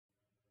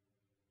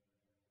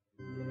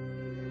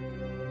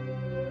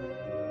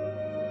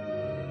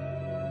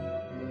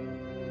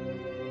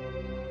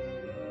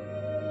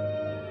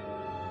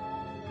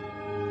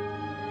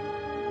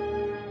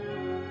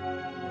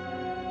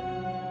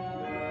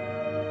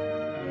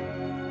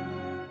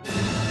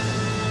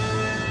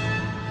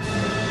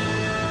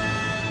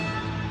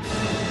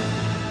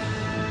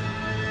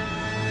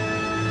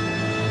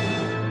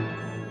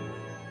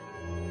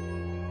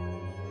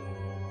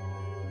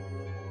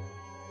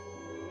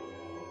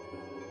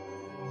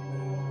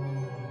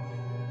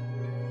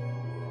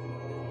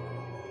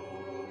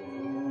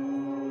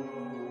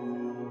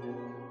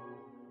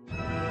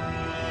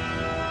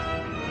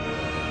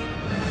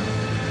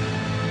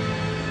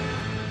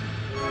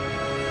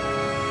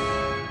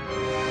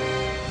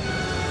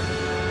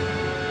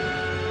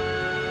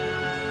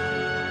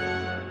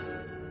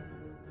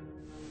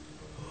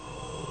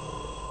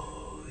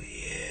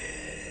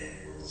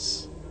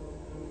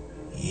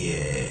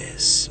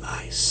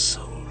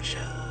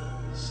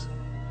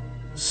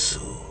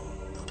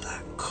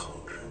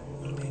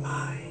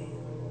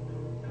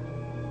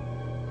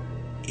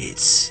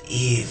Its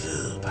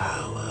evil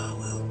power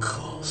will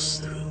course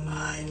through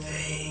my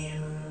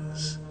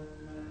veins,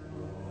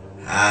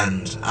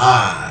 and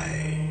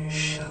I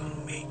shall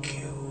make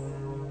you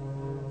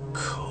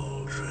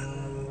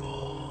Cauldron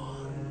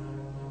born.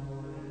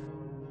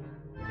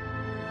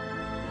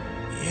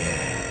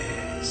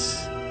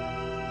 Yes.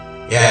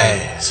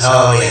 Yes,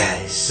 oh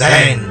yes,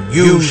 then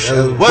you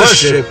shall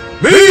worship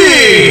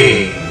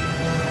me!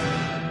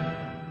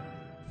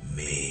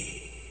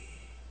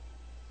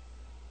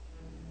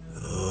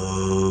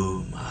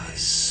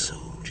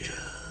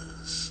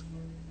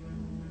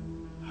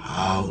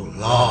 How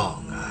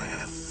long I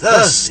have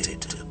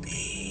thirsted to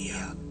be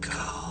a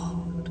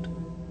god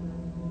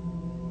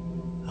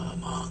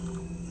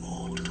among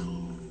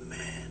mortal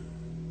men.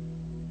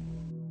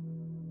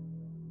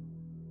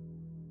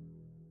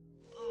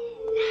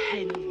 Oh,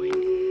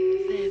 Henwin,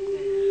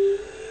 there.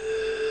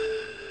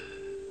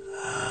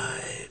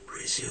 I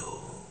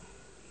presume,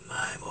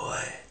 my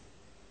boy,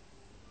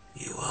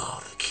 you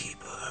are the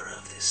keeper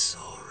of this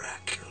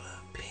oracular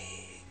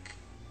pig.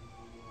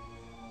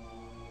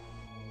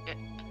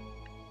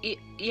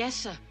 Yes,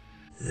 sir.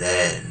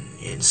 Then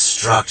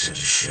instruct her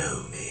to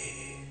show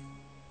me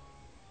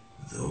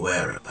the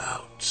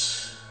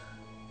whereabouts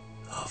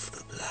of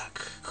the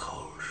Black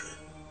Cauldron.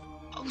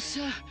 Oh,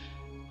 sir,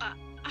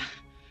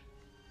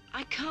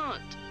 I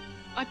can't.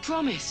 I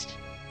promised.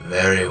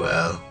 Very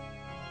well.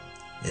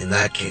 In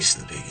that case,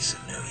 the pig is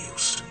of no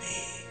use to me.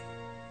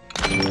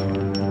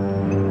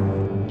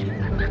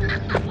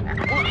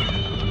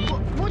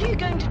 What are you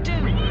going to do?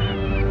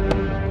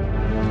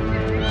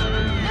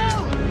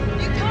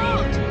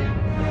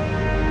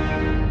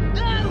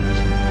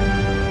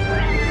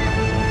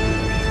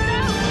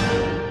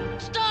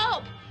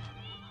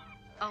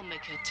 I'll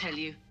make her tell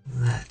you.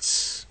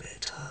 That's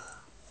better.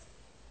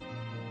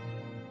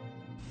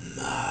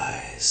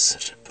 My,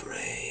 such a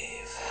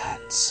brave,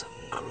 handsome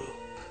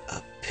group.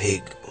 A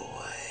pig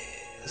boy,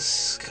 a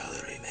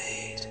scullery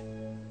maid,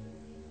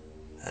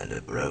 and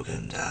a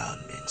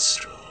broken-down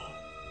minstrel.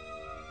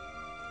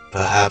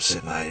 Perhaps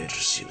it might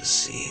interest you to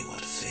see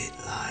what fate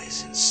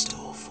lies in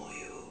store for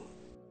you.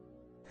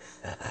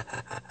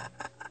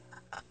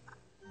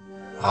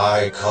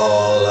 I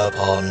call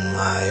upon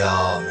my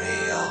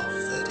army of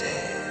the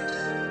dead,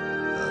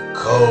 the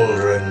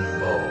Cauldron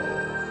born.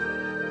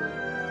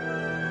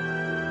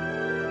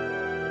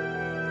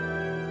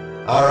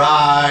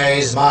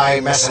 Arise, my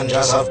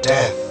messengers of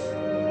death.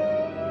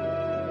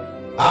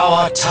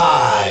 Our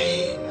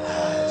time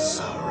has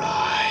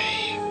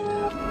arrived.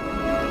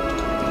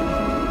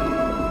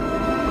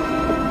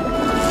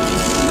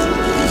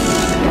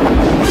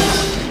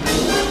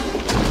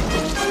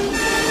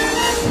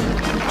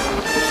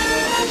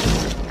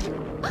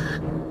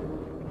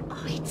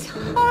 Oh, it's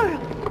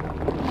horrible.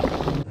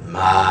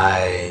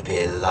 My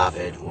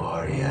beloved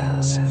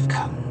warriors have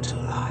come to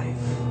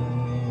life.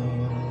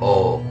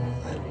 All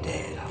the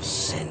dead of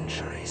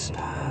centuries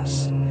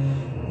past.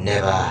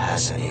 Never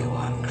has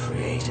anyone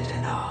created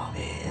an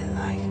army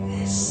like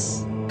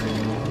this.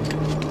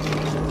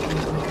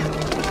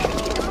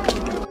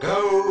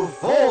 Go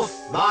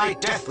forth, my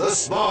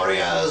deathless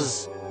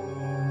warriors!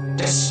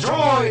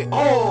 Destroy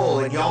all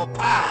in your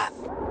path!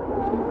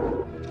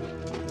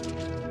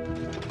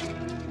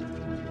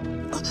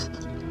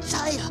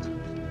 Sire!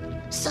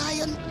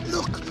 Sire,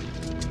 look!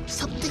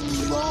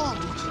 Something's wrong!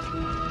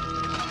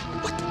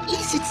 What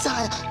is it,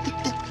 sire?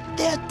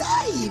 They're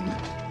dying!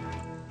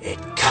 It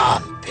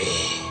can't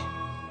be.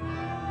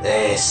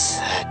 This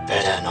had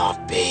better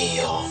not be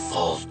your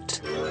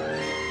fault.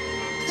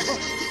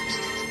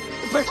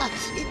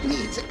 Perhaps it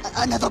needs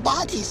another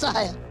body,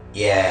 sire.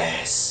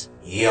 Yes,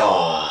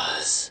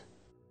 yours.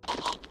 No,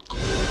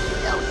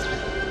 sire.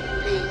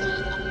 Please.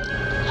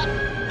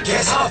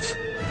 Get up!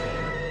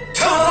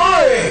 Come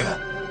alive!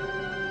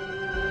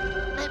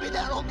 Maybe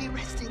they're only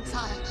resting,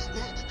 sire.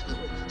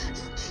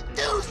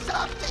 Do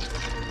something!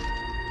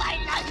 My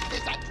life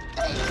is at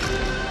stake!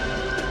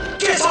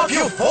 Get up,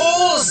 you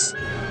fools!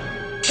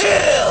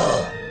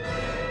 Kill!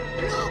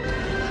 Look!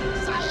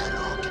 Sire,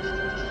 look!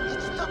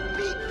 It's the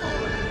big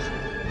boy!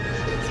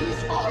 It's his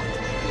fault!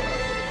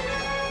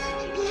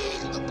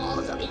 He's the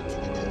cause of it!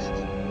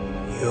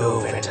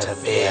 You've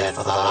interfered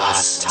for the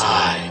last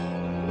time.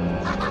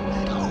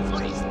 Go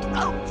for his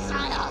throat,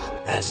 sire!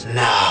 And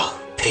now,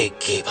 Pig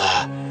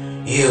Keeper,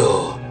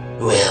 you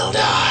will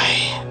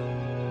die.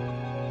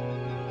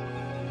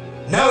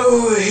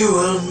 No, you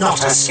will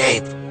not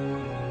escape.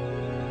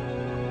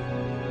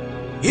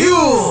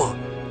 You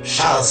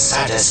shall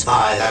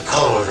satisfy the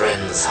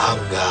cauldron's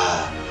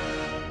hunger.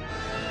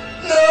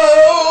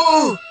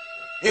 No!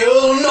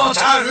 You'll not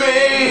have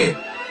me!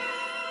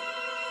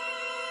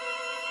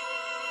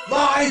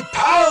 My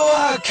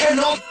power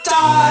cannot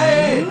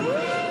die!